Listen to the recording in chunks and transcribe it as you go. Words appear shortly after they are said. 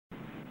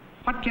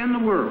What can the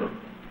world,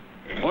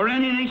 or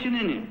any nation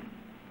in it,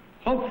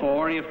 hope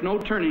for if no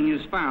turning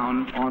is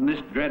found on this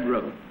dread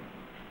road?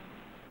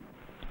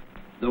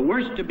 The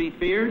worst to be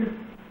feared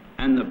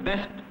and the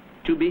best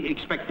to be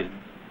expected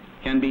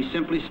can be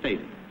simply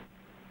stated.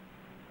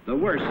 The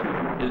worst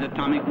is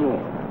atomic war.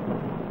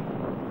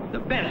 The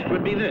best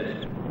would be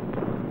this: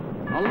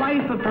 a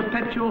life of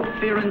perpetual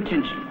fear and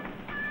tension,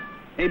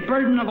 a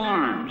burden of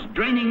arms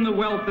draining the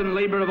wealth and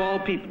labor of all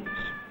peoples,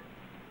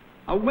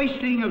 a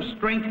wasting of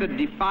strength that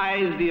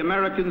defies the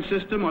American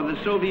system or the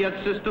Soviet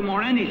system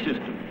or any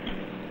system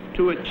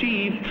to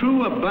achieve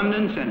true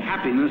abundance and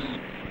happiness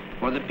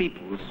for the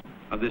peoples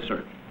of this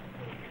earth.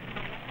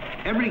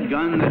 Every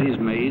gun that is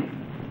made,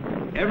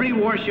 every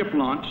warship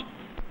launched,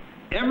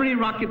 every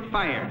rocket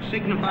fired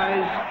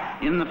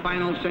signifies, in the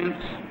final sense,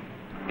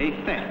 a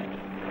theft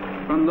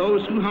from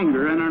those who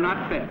hunger and are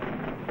not fed,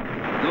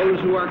 those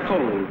who are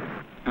cold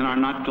and are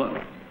not clothed.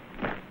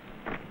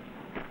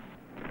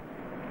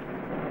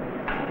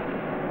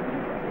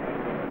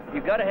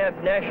 You've got to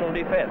have national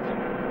defense.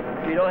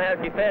 If you don't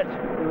have defense,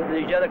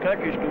 these other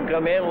countries can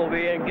come in. We'll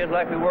be in just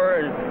like we were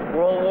in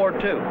World War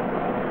II.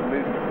 We'll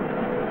be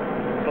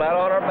flat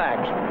on our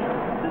backs.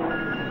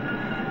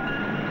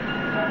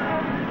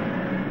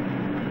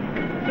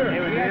 Sir,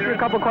 can we ask you a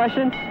couple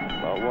questions?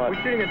 About what?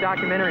 We're shooting a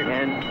documentary,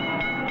 man.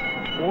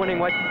 Wondering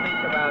what you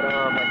think about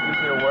like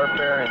nuclear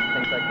warfare and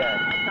things like that.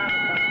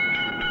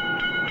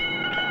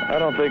 I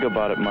don't think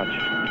about it much.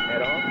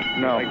 At all?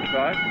 No.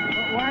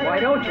 Why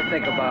don't you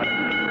think about it?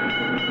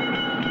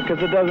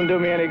 Because it doesn't do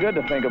me any good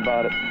to think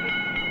about it.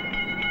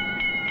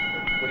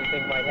 What do you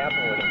think might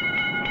happen with it?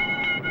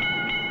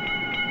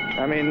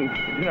 I mean,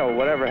 you know,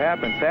 whatever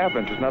happens,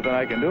 happens. There's nothing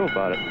I can do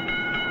about it.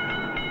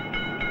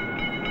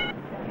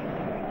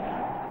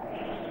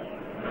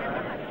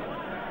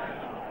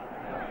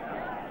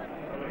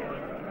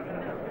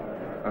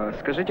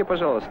 Скажите,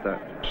 пожалуйста,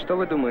 что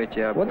вы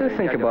думаете об... What do you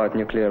think about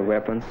nuclear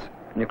weapons,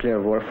 nuclear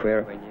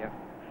warfare,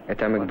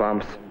 atomic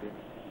bombs?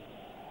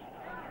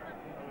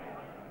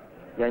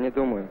 Я не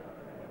думаю.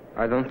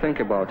 I don't think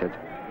about it.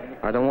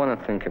 I don't want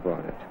to think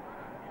about it.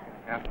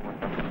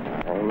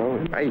 I don't know.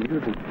 I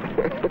use them.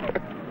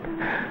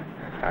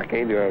 I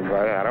can't do anything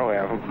about it. I don't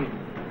have them.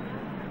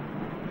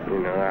 You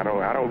know,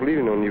 I don't believe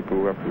in no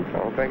nuclear weapons. I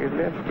don't think it's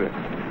necessary.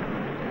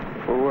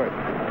 For what?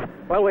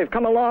 Well, we've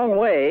come a long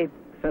way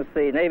since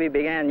the Navy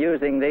began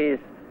using these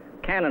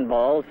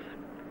cannonballs.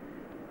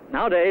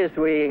 Nowadays,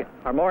 we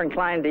are more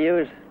inclined to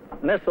use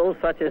missiles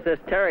such as this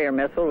Terrier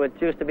missile, which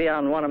used to be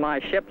on one of my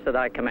ships that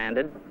I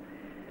commanded.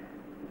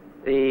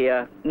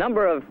 The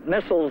number of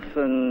missiles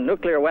and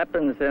nuclear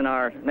weapons in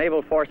our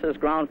naval forces,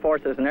 ground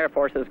forces, and air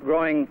forces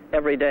growing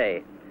every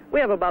day. We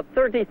have about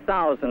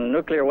 30,000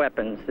 nuclear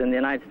weapons in the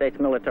United States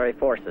military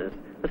forces.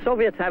 The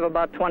Soviets have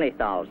about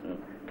 20,000,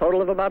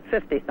 total of about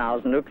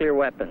 50,000 nuclear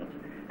weapons.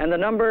 And the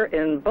number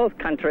in both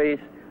countries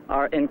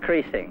are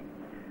increasing.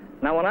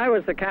 Now, when I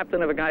was the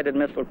captain of a guided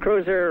missile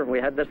cruiser, we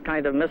had this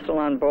kind of missile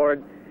on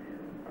board.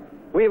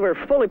 We were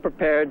fully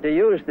prepared to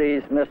use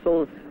these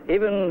missiles,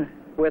 even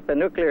with a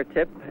nuclear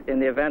tip, in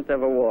the event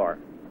of a war.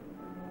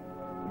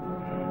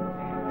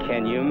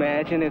 Can you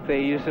imagine if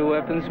they use the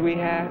weapons we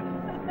have?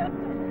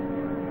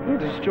 We'll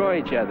destroy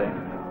each other.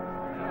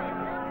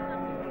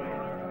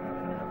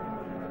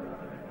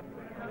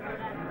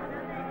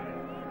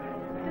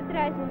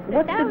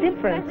 What's the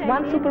difference?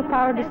 One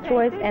superpower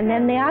destroys and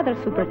then the other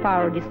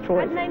superpower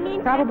destroys.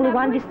 Probably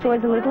one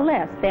destroys a little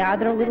less, the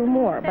other a little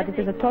more, but it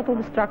is a total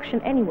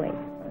destruction anyway.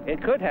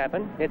 It could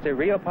happen. It's a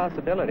real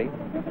possibility.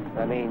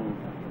 I mean,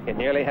 it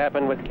nearly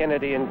happened with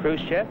Kennedy and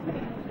Khrushchev,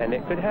 and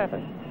it could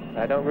happen.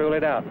 I don't rule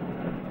it out.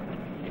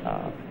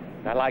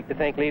 I like to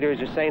think leaders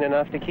are sane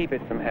enough to keep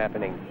it from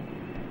happening.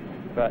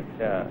 But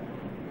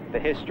the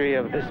history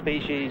of the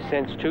species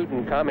since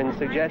Tutankhamun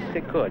suggests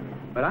it could.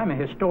 But I'm a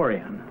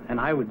historian, and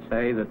I would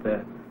say that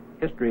the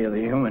history of the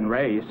human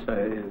race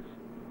is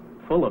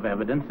full of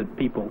evidence that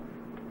people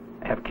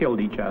have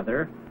killed each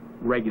other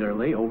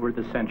regularly over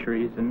the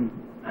centuries and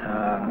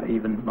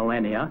even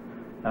millennia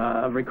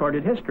of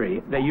recorded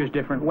history. They used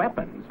different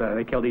weapons.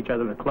 They killed each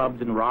other with clubs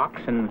and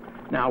rocks, and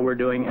now we're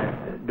doing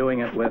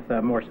it with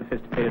more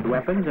sophisticated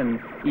weapons, and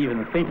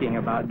even thinking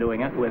about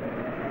doing it with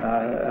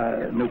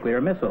nuclear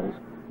missiles.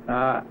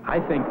 I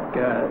think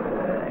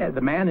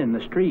the man in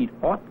the street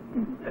ought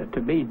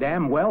to be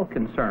damn well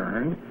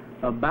concerned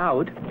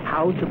about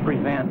how to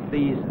prevent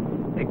these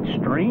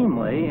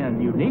extremely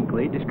and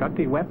uniquely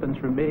destructive weapons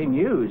from being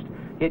used.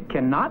 It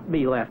cannot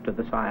be left to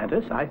the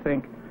scientists. I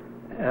think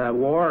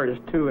war is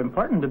too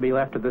important to be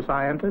left to the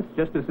scientists,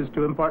 just as it's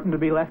too important to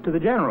be left to the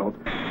generals.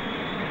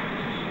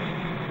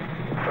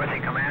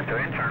 Switching command to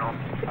internal.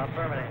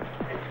 Affirmative.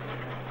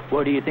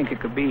 What do you think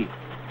it could be?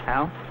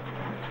 Hal?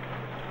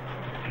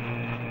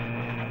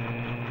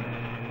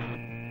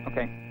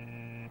 Okay.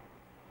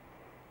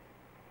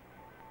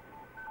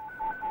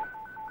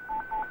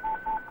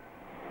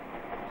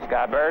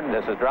 Skybird,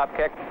 this is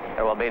Dropkick.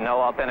 There will be no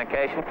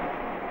authentication.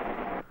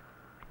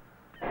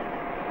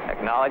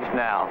 Acknowledged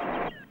now.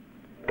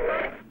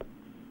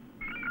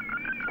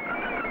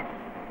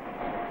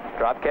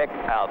 Drop kick,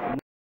 out.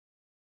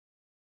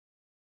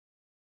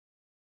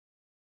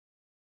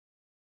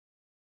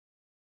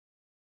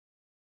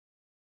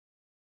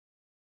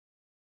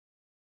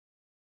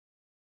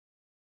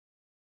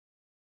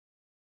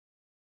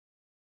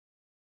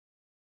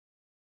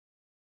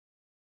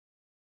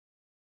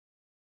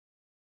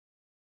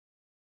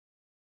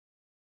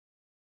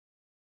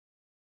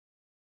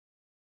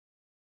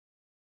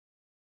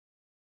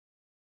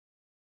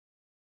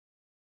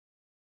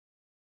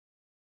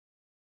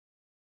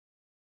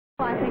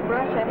 I think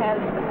Russia has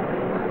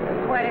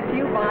quite a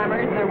few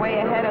bombers. They're way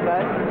ahead of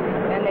us,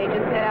 and they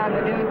just said on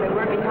the news that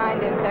we're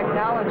behind in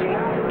technology.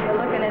 But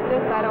looking at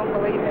this, I don't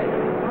believe it.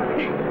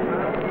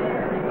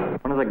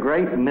 One of the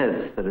great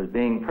myths that is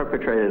being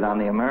perpetrated on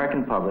the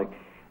American public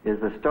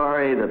is the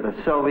story that the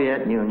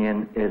Soviet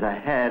Union is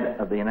ahead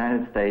of the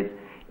United States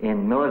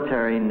in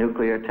military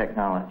nuclear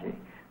technology.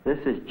 This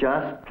is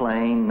just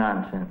plain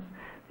nonsense.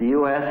 The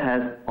U.S.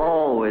 has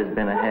always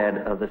been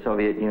ahead of the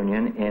Soviet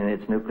Union in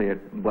its nuclear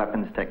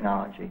weapons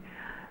technology.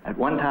 At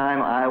one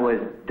time, I was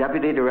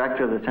Deputy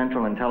Director of the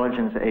Central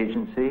Intelligence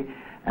Agency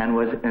and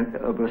was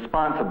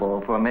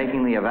responsible for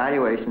making the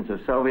evaluations of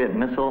Soviet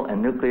missile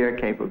and nuclear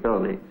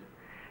capabilities.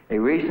 A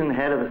recent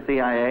head of the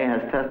CIA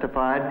has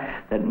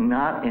testified that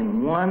not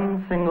in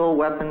one single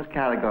weapons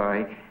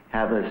category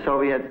have the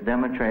Soviets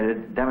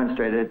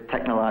demonstrated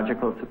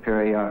technological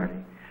superiority.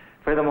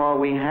 Furthermore,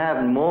 we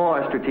have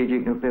more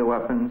strategic nuclear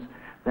weapons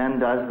than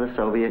does the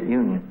Soviet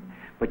Union.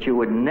 But you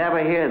would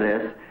never hear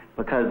this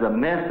because the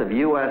myth of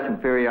U.S.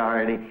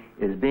 inferiority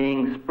is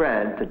being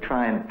spread to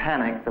try and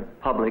panic the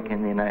public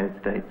in the United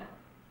States.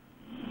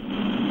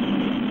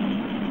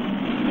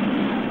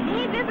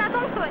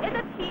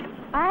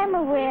 I am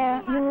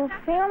aware you will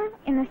film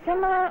in a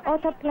similar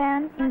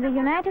autoplan in the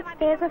United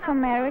States of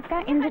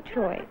America in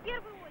Detroit.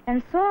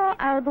 And so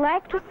I would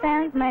like to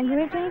send my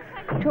greetings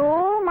to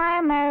all my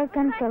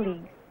American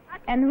colleagues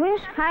and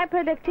wish high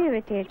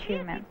productivity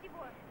achievement.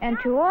 And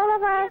to all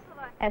of us,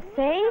 a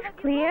safe,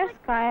 clear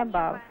sky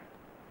above.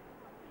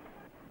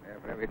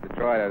 If we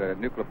destroyed a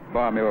nuclear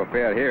bomb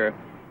affair here,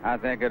 I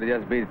think it'd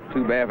just be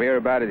too bad for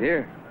everybody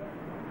here.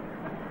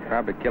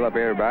 Probably kill up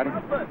everybody.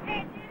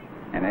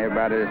 And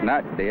everybody that's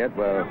not dead,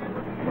 well,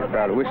 we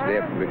probably wish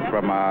they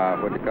from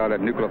what they call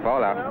it, nuclear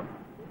fallout.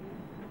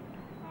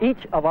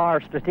 Each of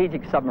our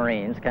strategic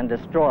submarines can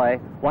destroy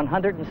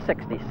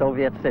 160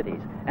 Soviet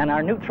cities. And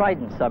our new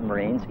Trident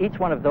submarines, each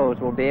one of those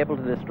will be able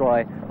to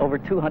destroy over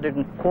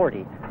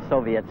 240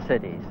 Soviet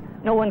cities.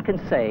 No one can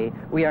say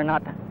we are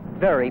not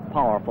very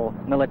powerful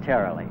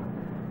militarily.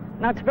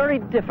 Now, it's very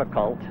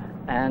difficult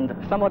and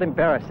somewhat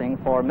embarrassing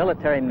for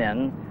military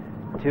men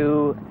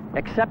to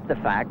accept the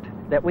fact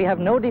that we have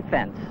no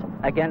defense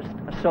against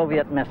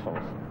Soviet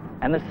missiles,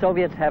 and the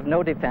Soviets have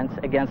no defense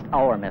against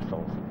our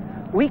missiles.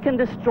 We can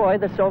destroy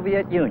the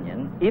Soviet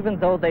Union, even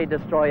though they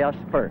destroy us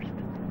first.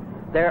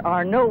 There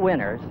are no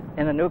winners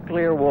in a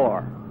nuclear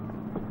war.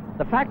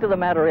 The fact of the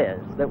matter is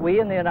that we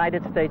in the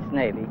United States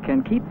Navy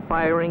can keep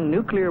firing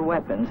nuclear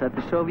weapons at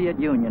the Soviet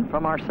Union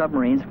from our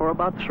submarines for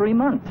about 3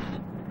 months.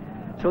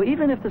 So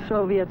even if the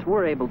Soviets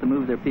were able to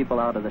move their people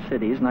out of the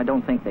cities, and I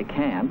don't think they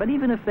can, but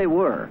even if they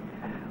were,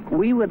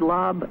 we would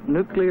lob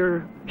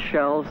nuclear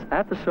shells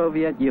at the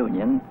Soviet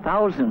Union,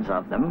 thousands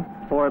of them,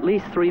 for at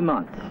least 3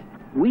 months.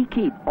 We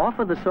keep off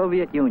of the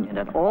Soviet Union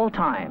at all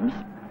times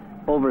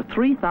over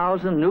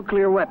 3,000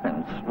 nuclear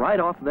weapons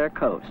right off their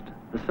coast.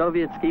 The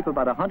Soviets keep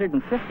about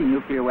 150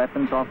 nuclear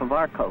weapons off of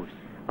our coast.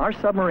 Our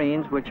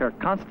submarines, which are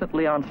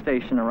constantly on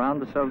station around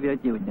the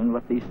Soviet Union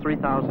with these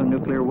 3,000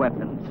 nuclear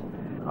weapons,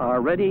 are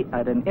ready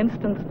at an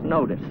instant's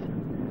notice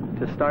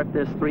to start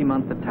this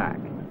 3-month attack.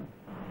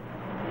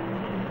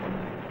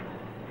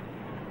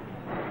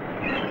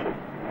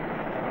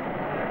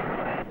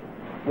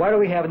 Why do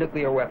we have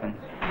nuclear weapons?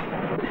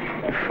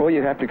 Well,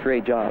 you have to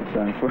create jobs,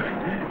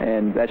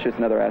 and that's just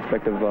another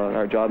aspect of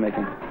our job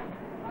making.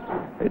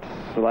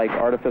 It's like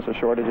artificial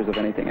shortages of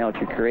anything else.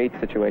 You create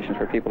situations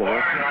for people to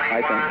work,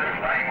 I think.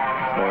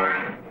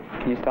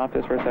 So, can you stop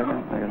this for a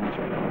second? I got to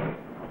check.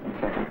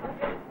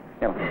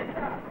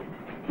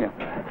 Yeah.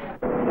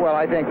 Well,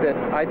 I think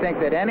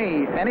that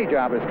any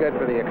job is good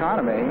for the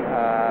economy.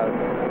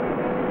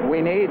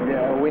 We need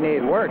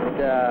work.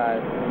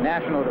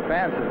 National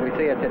defense, as we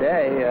see it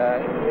today,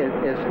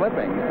 is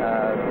slipping.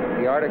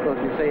 The articles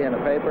you see in the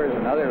papers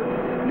and other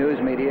news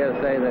media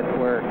say that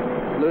we're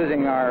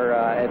losing our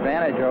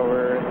advantage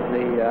over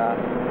the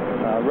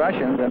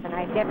Russians. And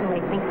I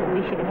definitely think that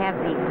we should have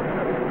the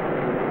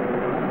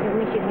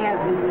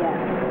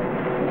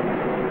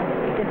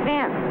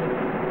defense.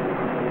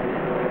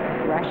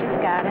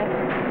 Russia's got it.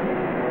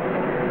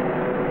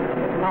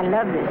 And I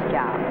love this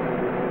job.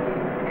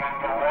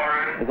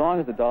 As long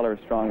as the dollar is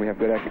strong, we have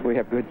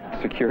good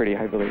security,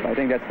 I believe. I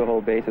think that's the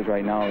whole basis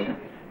right now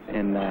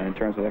in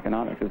terms of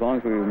economics. As long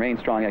as we remain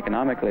strong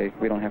economically,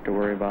 we don't have to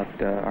worry about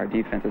our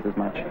defenses as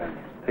much,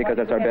 because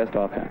that's our best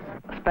offense.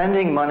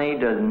 Spending money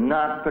does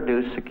not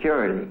produce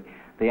security.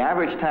 The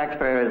average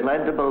taxpayer is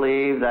led to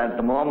believe that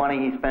the more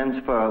money he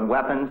spends for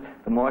weapons,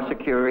 the more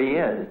secure he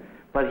is.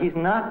 But he's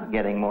not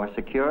getting more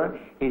secure.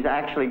 He's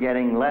actually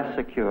getting less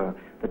secure.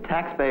 The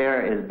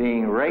taxpayer is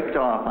being raked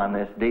off on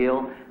this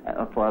deal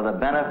for the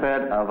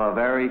benefit of a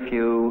very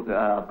few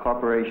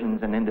corporations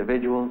and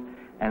individuals.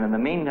 And in the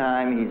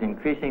meantime, he's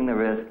increasing the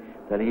risk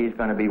that he's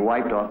going to be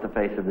wiped off the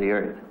face of the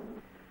earth.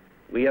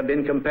 We have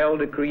been compelled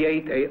to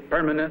create a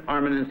permanent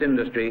armaments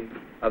industry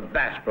of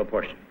vast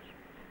proportions.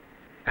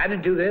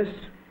 Added to this,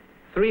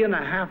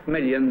 3.5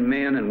 million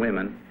men and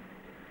women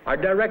are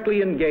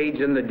directly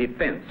engaged in the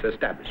defense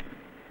establishment.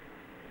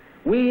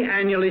 We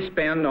annually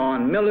spend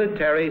on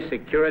military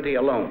security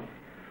alone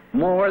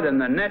more than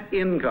the net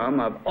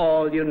income of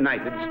all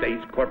United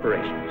States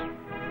corporations.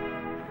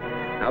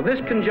 Now, this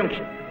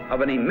conjunction of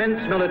an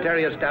immense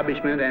military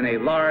establishment and a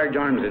large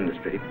arms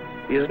industry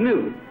is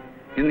new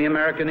in the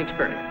American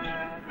experience.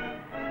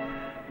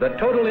 The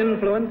total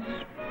influence,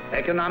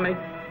 economic,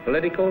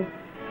 political,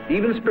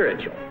 even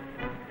spiritual,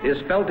 is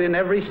felt in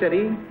every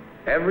city,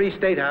 every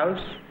state house,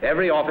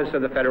 every office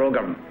of the federal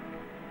government.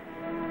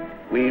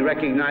 We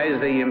recognize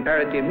the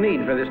imperative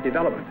need for this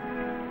development,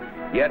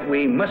 yet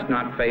we must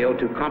not fail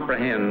to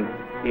comprehend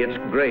its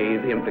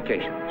grave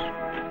implications.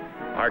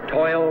 Our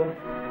toil,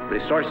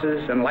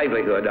 resources, and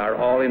livelihood are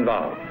all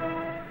involved.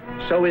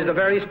 So is the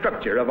very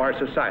structure of our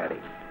society.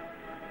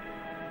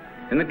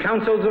 In the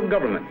councils of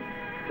government,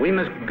 we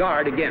must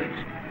guard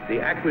against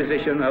the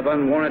acquisition of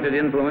unwarranted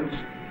influence,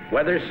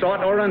 whether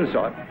sought or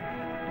unsought,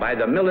 by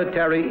the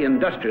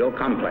military-industrial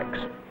complex.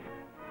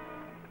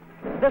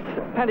 This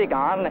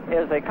Pentagon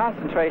is a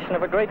concentration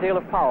of a great deal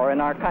of power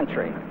in our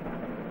country.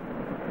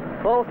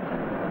 Both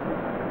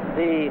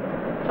the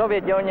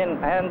Soviet Union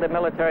and the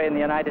military in the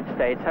United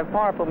States have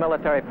powerful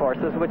military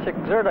forces which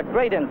exert a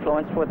great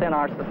influence within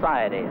our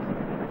societies.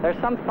 There's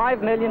some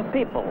 5 million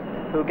people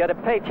who get a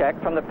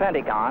paycheck from the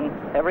Pentagon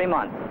every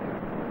month,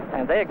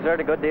 and they exert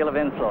a good deal of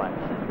influence.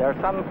 There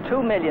are some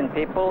 2 million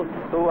people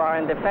who are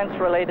in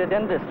defense-related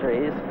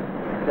industries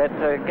that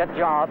get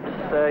jobs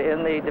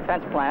in the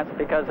defense plants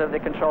because of the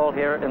control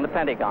here in the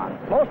Pentagon.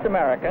 Most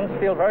Americans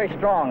feel very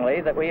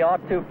strongly that we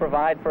ought to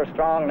provide for a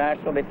strong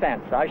national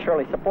defense. I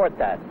surely support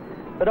that.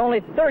 But only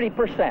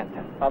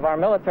 30% of our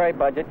military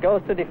budget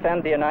goes to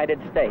defend the United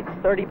States,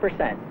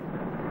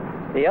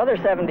 30%. The other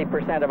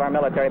 70% of our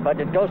military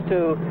budget goes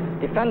to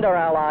defend our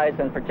allies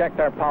and protect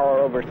our power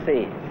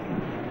overseas.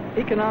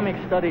 Economic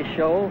studies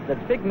show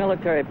that big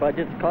military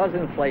budgets cause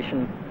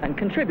inflation and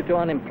contribute to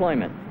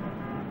unemployment.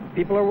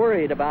 People are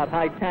worried about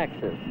high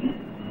taxes,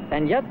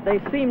 and yet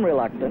they seem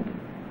reluctant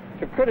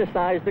to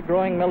criticize the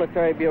growing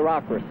military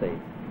bureaucracy.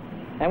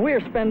 And we are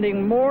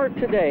spending more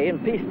today in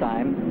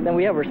peacetime than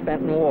we ever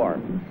spent in war.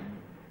 In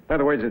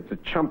other words, it's a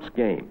chump's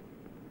game.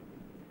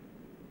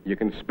 You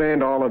can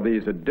spend all of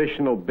these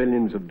additional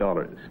billions of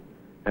dollars,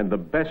 and the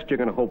best you're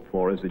going to hope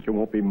for is that you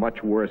won't be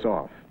much worse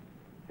off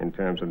in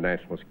terms of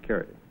national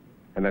security.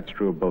 And that's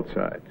true of both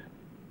sides.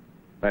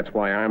 That's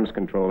why arms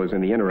control is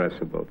in the interests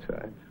of both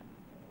sides.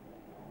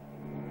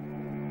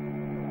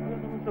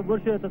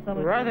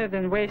 Rather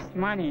than waste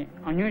money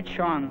on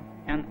neutron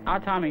and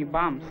atomic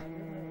bombs,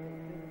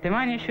 the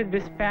money should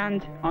be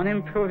spent on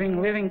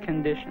improving living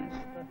conditions,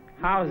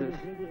 houses,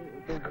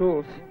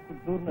 schools,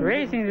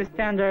 raising the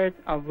standard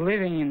of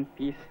living in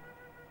peace.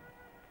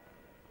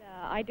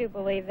 I do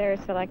believe there are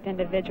select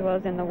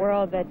individuals in the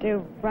world that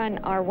do run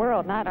our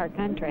world, not our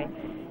country.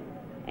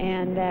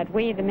 And that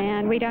we, the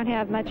man, we don't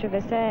have much of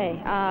a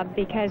say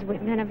because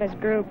none of us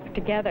group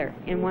together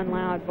in one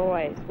loud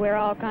voice. We're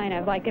all kind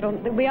of like,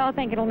 we all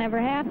think it'll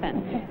never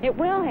happen. It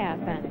will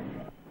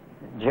happen.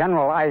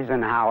 General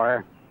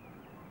Eisenhower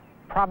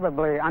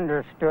probably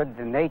understood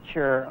the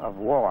nature of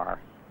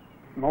war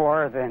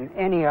more than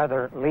any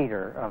other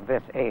leader of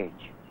this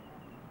age.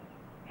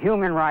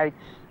 Human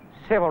rights,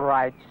 civil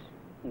rights,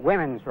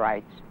 women's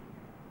rights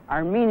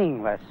are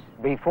meaningless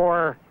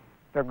before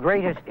the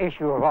greatest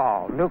issue of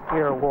all,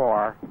 nuclear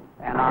war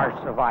and our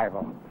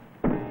survival.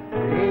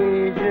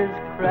 Asia's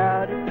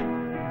crowded,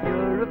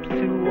 Europe's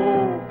too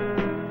old,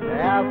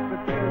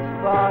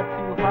 Africa's far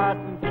too hot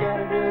and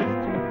Canada's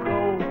too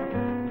cold.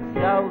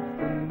 South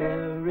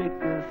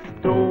America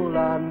stole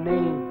our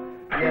name.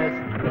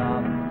 Let's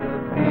drop the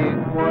big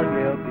one,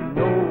 there'll be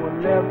no one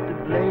left to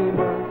blame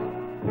us.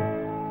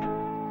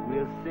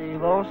 We'll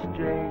save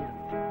Australia.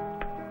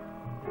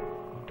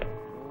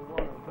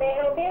 May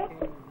I help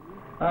you?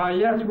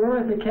 Yes, we're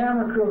with the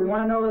camera crew. We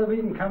want to know whether we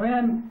can come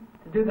in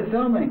to do the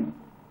filming.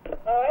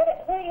 All right.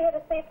 Who are you here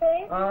to see,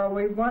 please?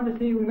 We wanted to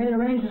see, we made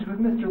arrangements with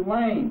Mr.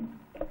 Lane.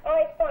 All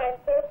right, fine.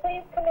 So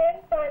please come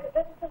in, sign the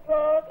visitor's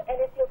log, and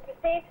if you'll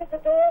proceed to the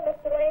door,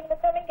 Mr. Lane will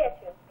come and get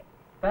you.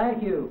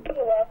 Thank you.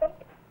 You're welcome.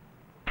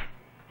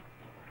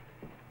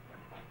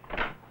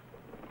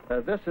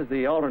 This is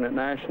the Alternate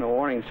National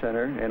Warning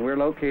Center, and we're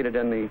located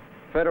in the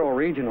Federal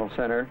Regional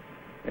Center,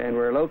 and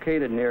we're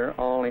located near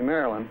Olney,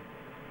 Maryland.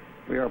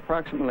 We are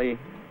approximately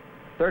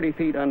 30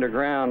 feet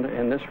underground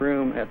in this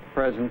room at the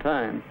present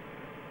time.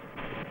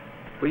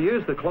 We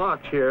use the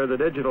clocks here, the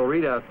digital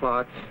readout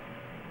clocks,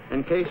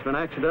 in case of an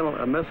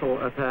accidental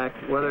missile attack,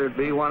 whether it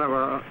be one of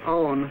our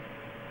own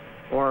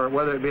or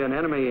whether it be an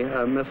enemy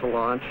missile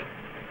launch.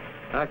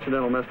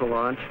 accidental missile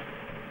launch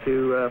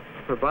to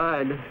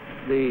provide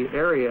the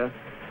area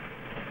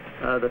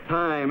the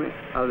time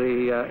of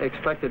the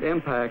expected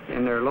impact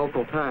in their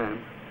local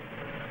time.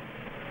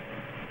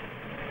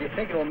 Do you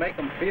think it will make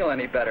them feel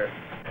any better?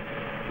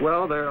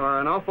 Well, there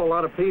are an awful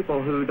lot of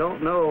people who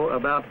don't know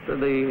about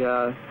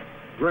the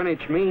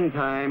Greenwich Mean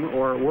Time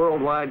or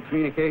worldwide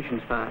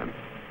communications time.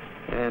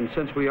 And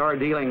since we are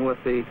dealing with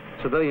the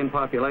civilian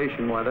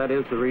population, why, that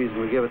is the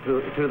reason we give it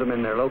to them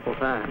in their local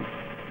time.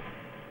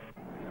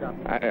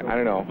 I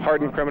don't know,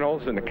 hardened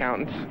criminals and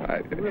accountants,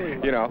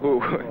 you know,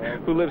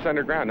 who lives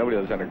underground? Nobody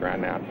lives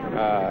underground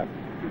now.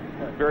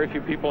 Very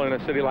few people in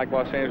a city like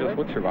Los Angeles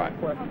would survive.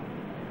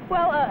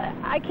 Well,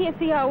 I can't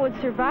see how it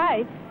would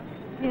survive,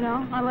 you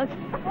know, unless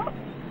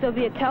there'll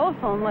be a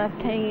telephone left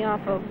hanging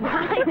off a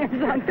line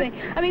or something.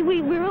 I mean,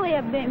 we really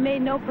have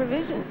made no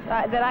provisions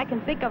that I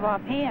can think of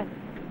offhand.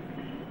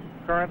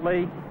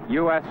 Currently,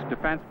 U.S.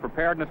 defense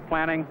preparedness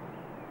planning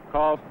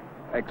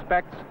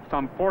expects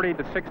some 40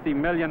 to 60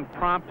 million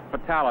prompt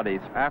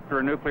fatalities after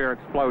a nuclear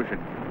explosion.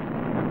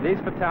 These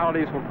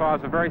fatalities will cause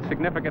a very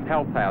significant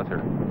health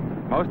hazard.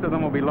 Most of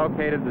them will be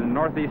located in the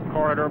northeast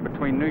corridor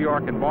between New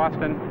York and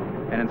Boston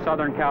and in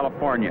Southern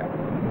California.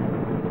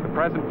 The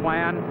present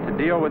plan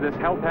to deal with this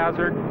health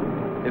hazard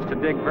is to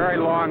dig very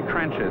long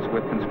trenches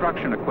with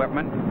construction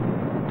equipment,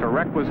 to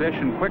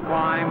requisition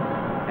quicklime,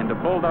 and to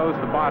bulldoze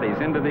the bodies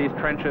into these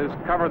trenches,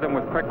 cover them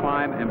with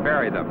quicklime, and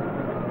bury them.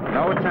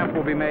 No attempt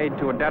will be made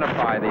to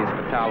identify these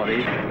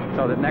fatalities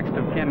so that next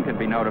of kin can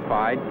be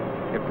notified.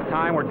 If the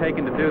time were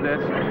taken to do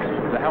this,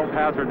 the health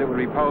hazard that would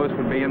be posed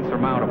would be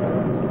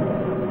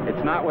insurmountable.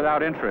 It's not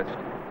without interest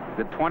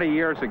that 20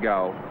 years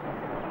ago,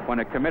 when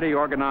a committee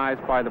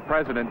organized by the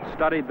President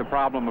studied the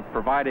problem of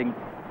providing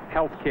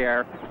health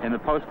care in the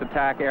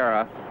post-attack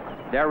era,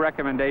 their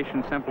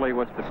recommendation simply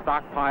was to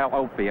stockpile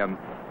opium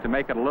to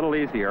make it a little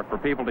easier for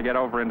people to get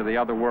over into the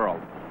other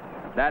world.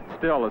 That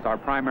still is our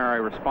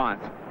primary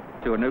response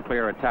to a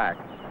nuclear attack,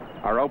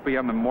 our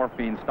opium and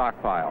morphine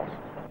stockpiles.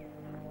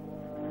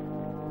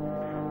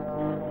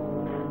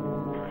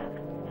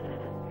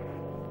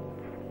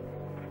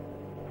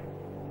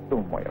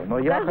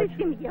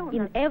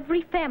 In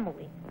every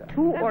family,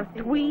 2 or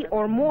 3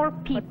 or more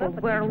people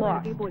were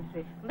lost.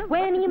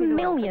 20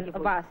 million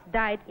of us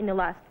died in the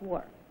last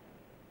war.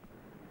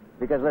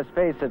 Because let's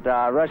face it,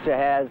 Russia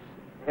has,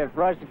 if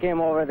Russia came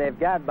over, they've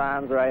got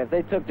bombs, right? If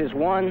they took just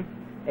one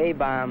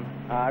A-bomb,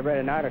 I read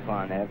an article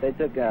on that. If they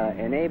took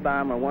an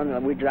A-bomb or one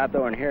that we dropped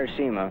over in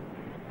Hiroshima,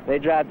 they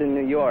dropped in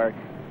New York,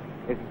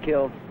 it could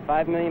kill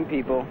 5 million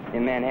people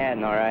in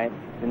Manhattan, all right?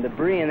 And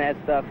debris and that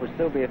stuff would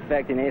still be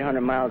affecting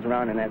 800 miles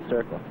around in that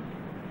circle.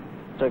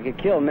 So it could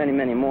kill many,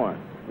 many more.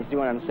 You see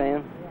what I'm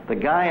saying? The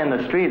guy in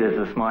the street is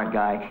a smart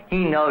guy.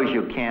 He knows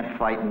you can't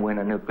fight and win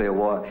a nuclear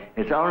war.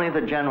 It's only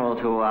the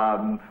generals who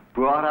are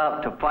brought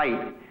up to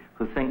fight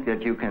who think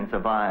that you can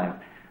survive.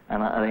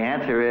 And the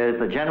answer is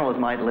the generals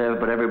might live,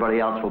 but everybody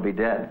else will be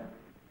dead.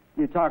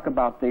 You talk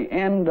about the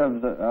end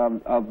of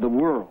the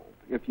world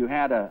if you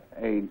had a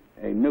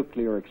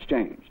nuclear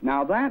exchange.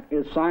 Now that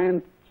is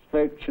science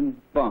fiction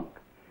bunk,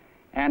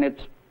 and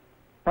it's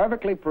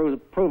perfectly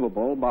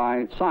provable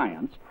by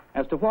science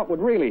as to what would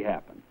really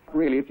happen.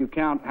 Really, if you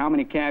count how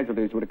many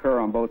casualties would occur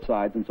on both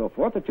sides and so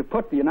forth, that you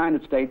put the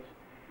United States,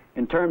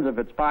 in terms of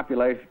its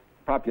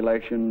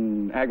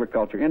population,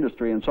 agriculture,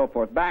 industry, and so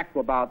forth, back to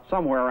about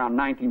somewhere around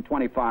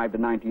 1925 to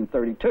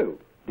 1932,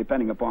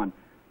 depending upon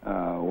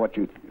what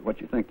you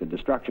think the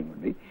destruction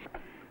would be.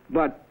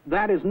 But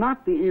that is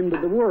not the end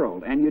of the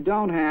world, and you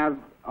don't have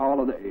all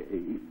of the...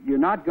 You're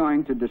not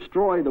going to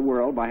destroy the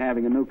world by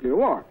having a nuclear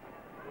war.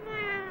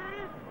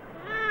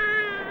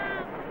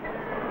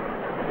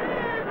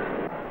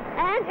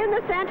 And in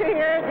the center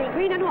here, the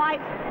green and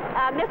white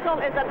missile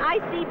is an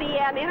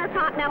ICBM,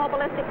 Intercontinental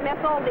Ballistic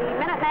Missile. The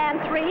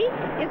Minuteman III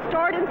is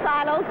stored in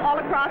silos all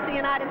across the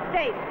United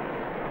States.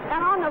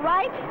 And on the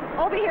right,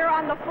 over here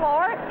on the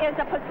floor, is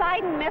a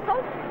Poseidon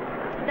missile.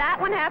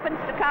 That one happens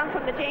to come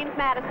from the James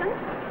Madison.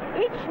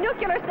 Each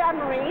nuclear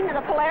submarine of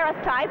the Polaris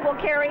type will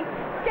carry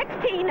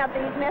 16 of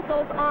these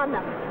missiles on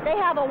them. They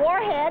have a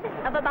warhead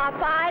of about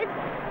 5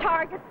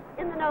 targets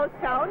in the nose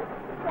cone,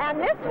 and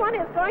this one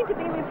is going to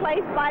be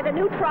replaced by the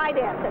new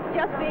Trident that's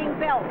just being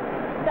built.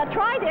 The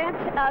Trident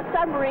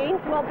submarine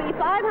will be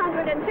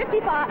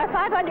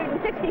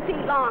 560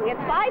 feet long.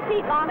 It's 5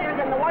 feet longer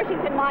than the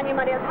Washington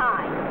Monument is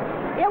high.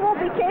 It will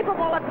be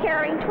capable of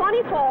carrying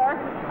 24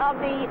 of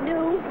the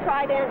new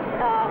Trident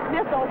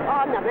missiles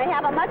on them. They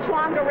have a much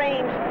longer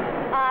range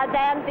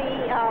than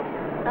the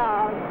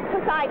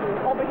Poseidon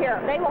over here.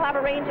 They will have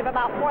a range of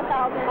about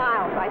 4,000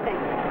 miles, I think.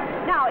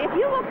 Now, if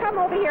you will come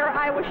over here,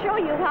 I will show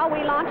you how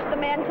we launched the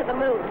men to the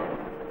moon.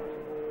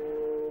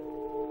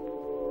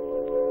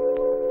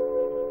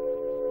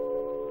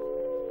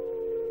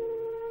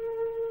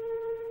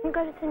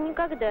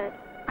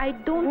 I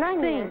don't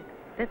think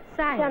that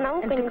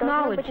science and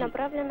technology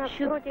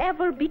should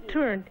ever be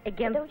turned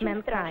against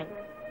mankind.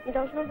 It's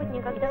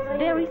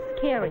very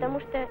scary,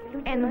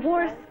 and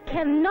wars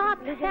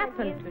cannot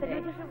happen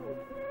today.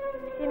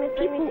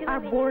 People are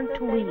born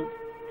to live,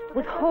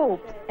 with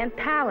hopes and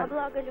talents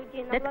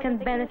that can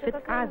benefit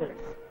others.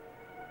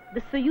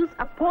 The Soyuz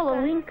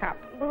Apollo link-up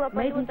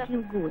made me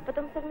feel good.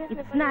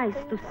 It's nice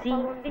to see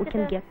we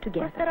can get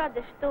together.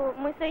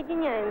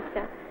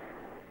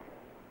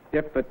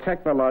 If the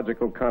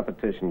technological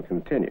competition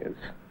continues,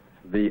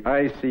 the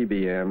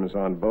ICBMs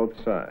on both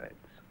sides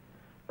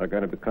are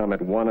going to become at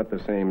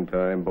the same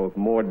time both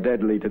more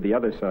deadly to the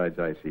other side's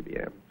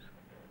ICBMs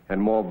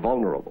and more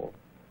vulnerable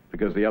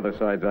because the other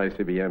side's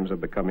ICBMs are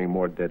becoming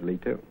more deadly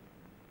too.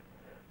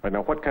 Right,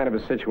 now, what kind of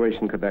a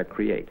situation could that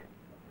create?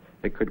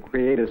 It could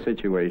create a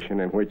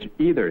situation in which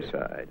either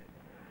side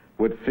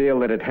would feel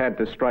that it had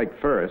to strike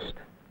first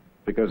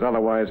because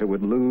otherwise it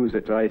would lose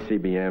its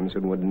ICBMs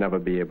and would never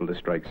be able to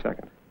strike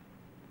second.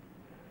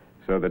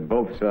 So that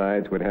both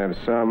sides would have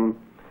some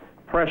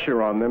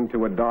pressure on them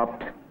to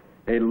adopt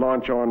a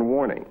launch-on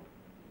warning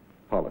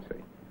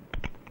policy.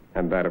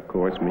 And that, of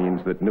course,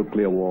 means that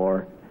nuclear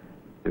war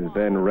is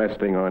then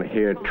resting on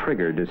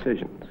hair-trigger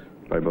decisions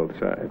by both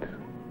sides.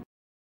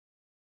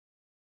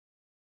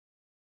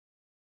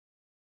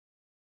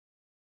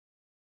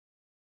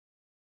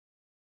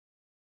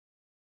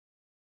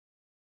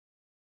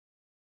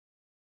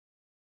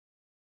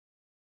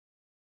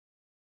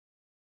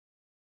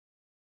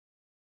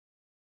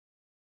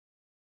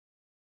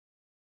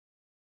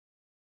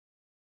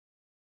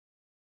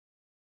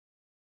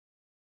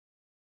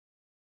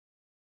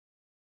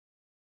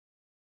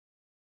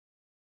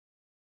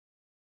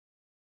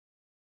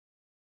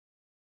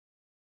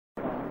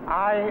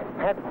 I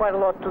had quite a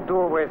lot to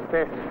do with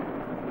this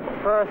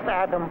first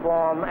atom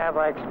bomb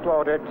ever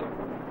exploded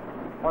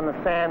on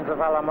the sands of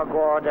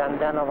Alamogordo and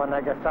then over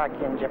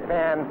Nagasaki in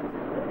Japan.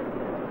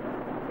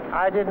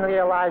 I didn't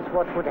realize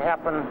what would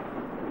happen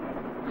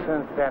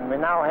since then. We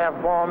now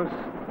have bombs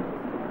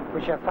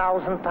which are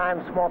 1,000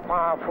 times more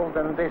powerful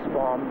than this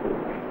bomb.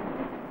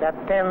 There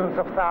are tens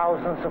of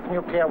thousands of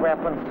nuclear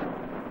weapons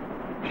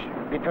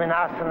between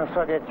us and the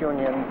Soviet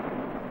Union.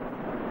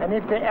 And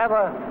if they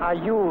ever are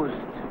used,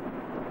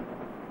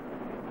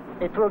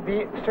 it will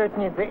be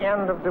certainly the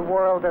end of the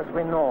world as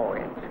we know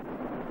it.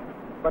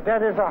 But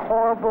that is a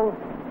horrible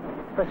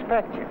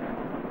perspective.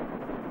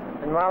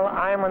 And while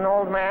I'm an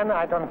old man,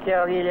 I don't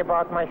care really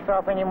about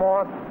myself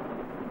anymore.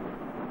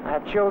 I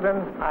have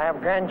children, I have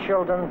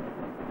grandchildren.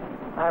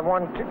 I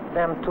want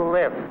them to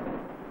live.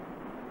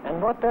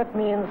 And what that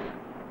means,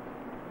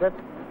 that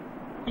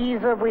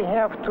either we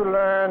have to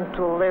learn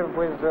to live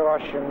with the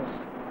Russians,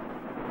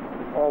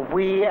 or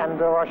we and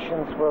the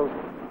Russians will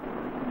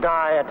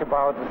die at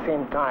about the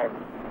same time.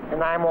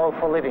 And I'm all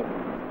for living.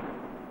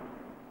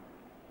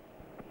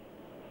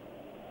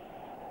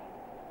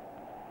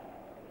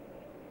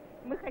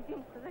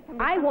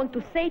 I want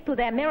to say to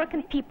the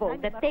American people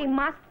that they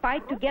must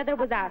fight together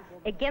with us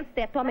against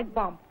the atomic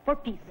bomb for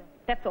peace.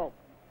 That's all.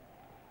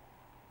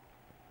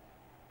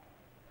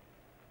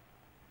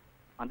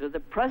 Under the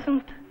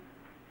present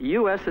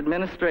U.S.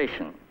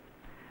 administration,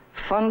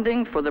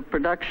 funding for the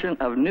production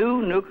of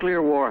new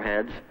nuclear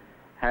warheads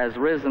has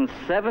risen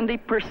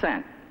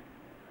 70%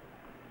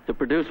 to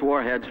produce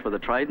warheads for the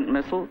Trident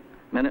missile,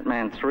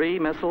 Minuteman III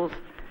missiles,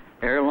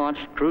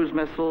 air-launched cruise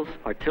missiles,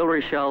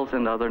 artillery shells,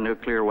 and other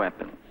nuclear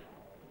weapons.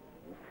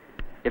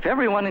 If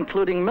everyone,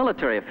 including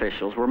military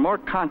officials, were more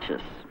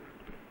conscious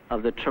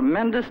of the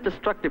tremendous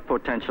destructive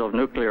potential of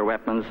nuclear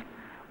weapons,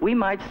 we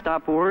might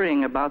stop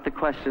worrying about the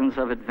questions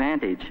of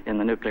advantage in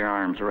the nuclear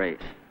arms race.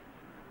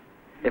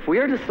 If we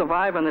are to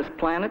survive on this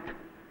planet,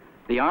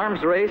 the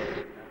arms race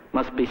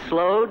must be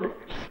slowed,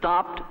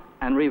 stopped,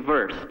 and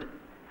reversed.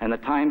 And the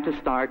time to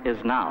start is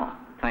now.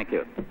 Thank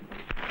you.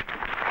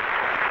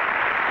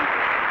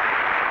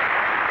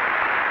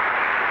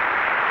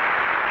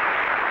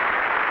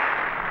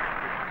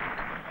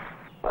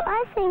 Well,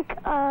 I think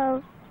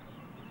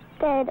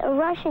that a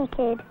Russian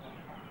kid,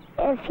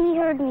 if he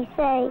heard me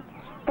say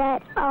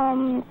that,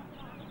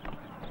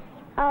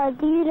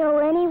 do you know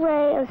any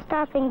way of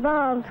stopping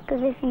bombs?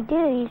 Because if you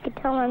do, you could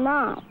tell my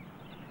mom.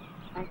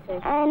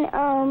 And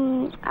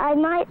I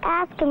might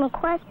ask him a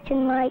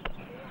question like,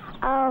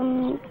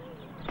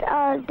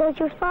 does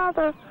your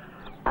father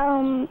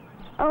own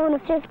a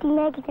 50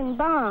 megaton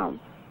bomb?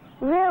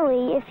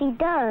 Really, if he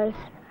does,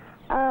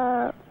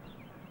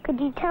 could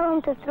you tell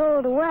him to throw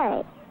it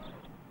away?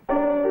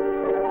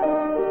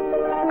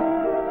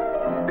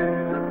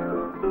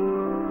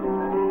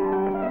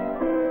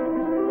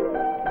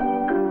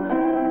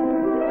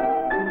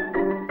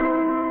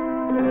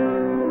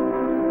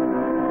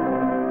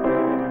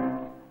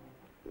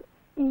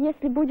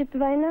 Если будет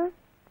война,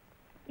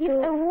 if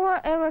a war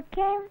ever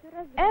came,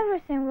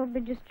 everything will be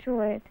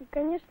destroyed.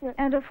 Конечно.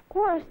 And of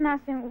course,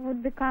 nothing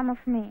would become of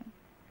me.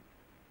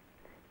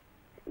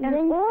 And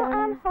all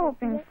I'm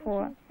hoping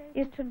for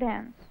is to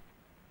dance.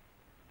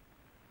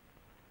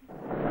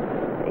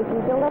 If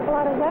you build up a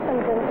lot of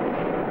weapons,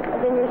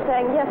 then you're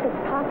saying, yes,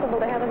 it's possible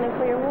to have a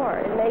nuclear war.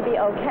 It may be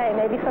okay.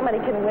 Maybe somebody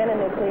can win a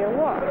nuclear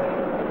war.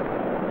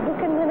 Who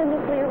can win a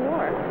nuclear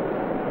war?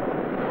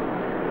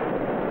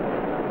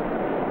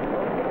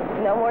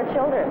 No more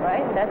children,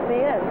 right? That's the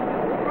end.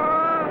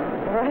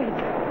 Right.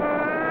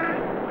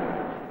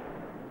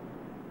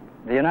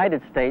 The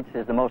United States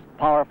is the most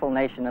powerful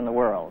nation in the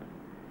world.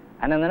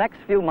 And in the next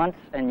few months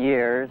and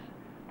years,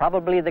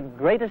 probably the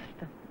greatest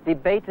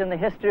debate in the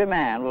history of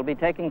man will be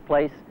taking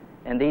place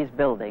in these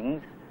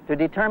buildings to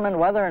determine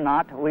whether or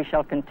not we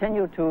shall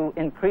continue to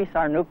increase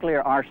our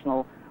nuclear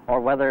arsenal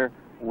or whether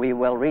we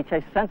will reach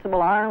a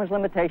sensible arms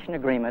limitation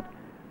agreement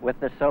with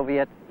the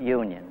Soviet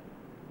Union.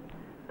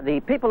 The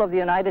people of the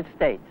United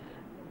States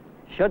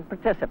should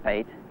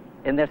participate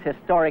in this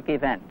historic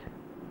event.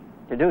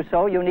 To do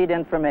so, you need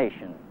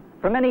information.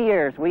 For many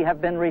years, we have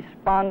been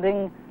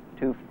responding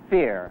to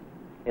fear.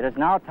 It is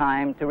now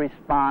time to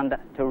respond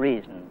to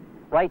reason.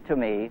 Write to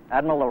me,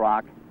 Admiral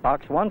LaRocque,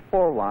 Box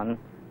 141,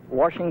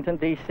 Washington,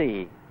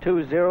 D.C.,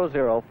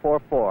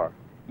 20044.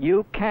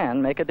 You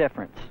can make a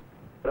difference.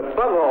 But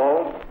above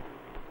all,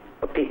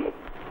 the people.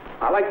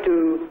 I like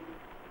to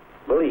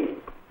believe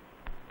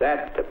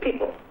that the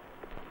people,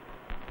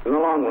 in the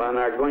long run,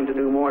 are going to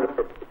do more to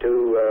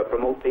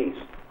promote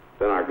peace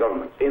than our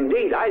governments.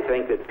 Indeed, I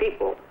think that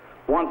people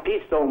want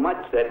peace so much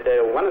that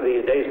one of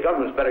these days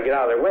governments better get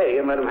out of their way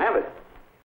and let them have it.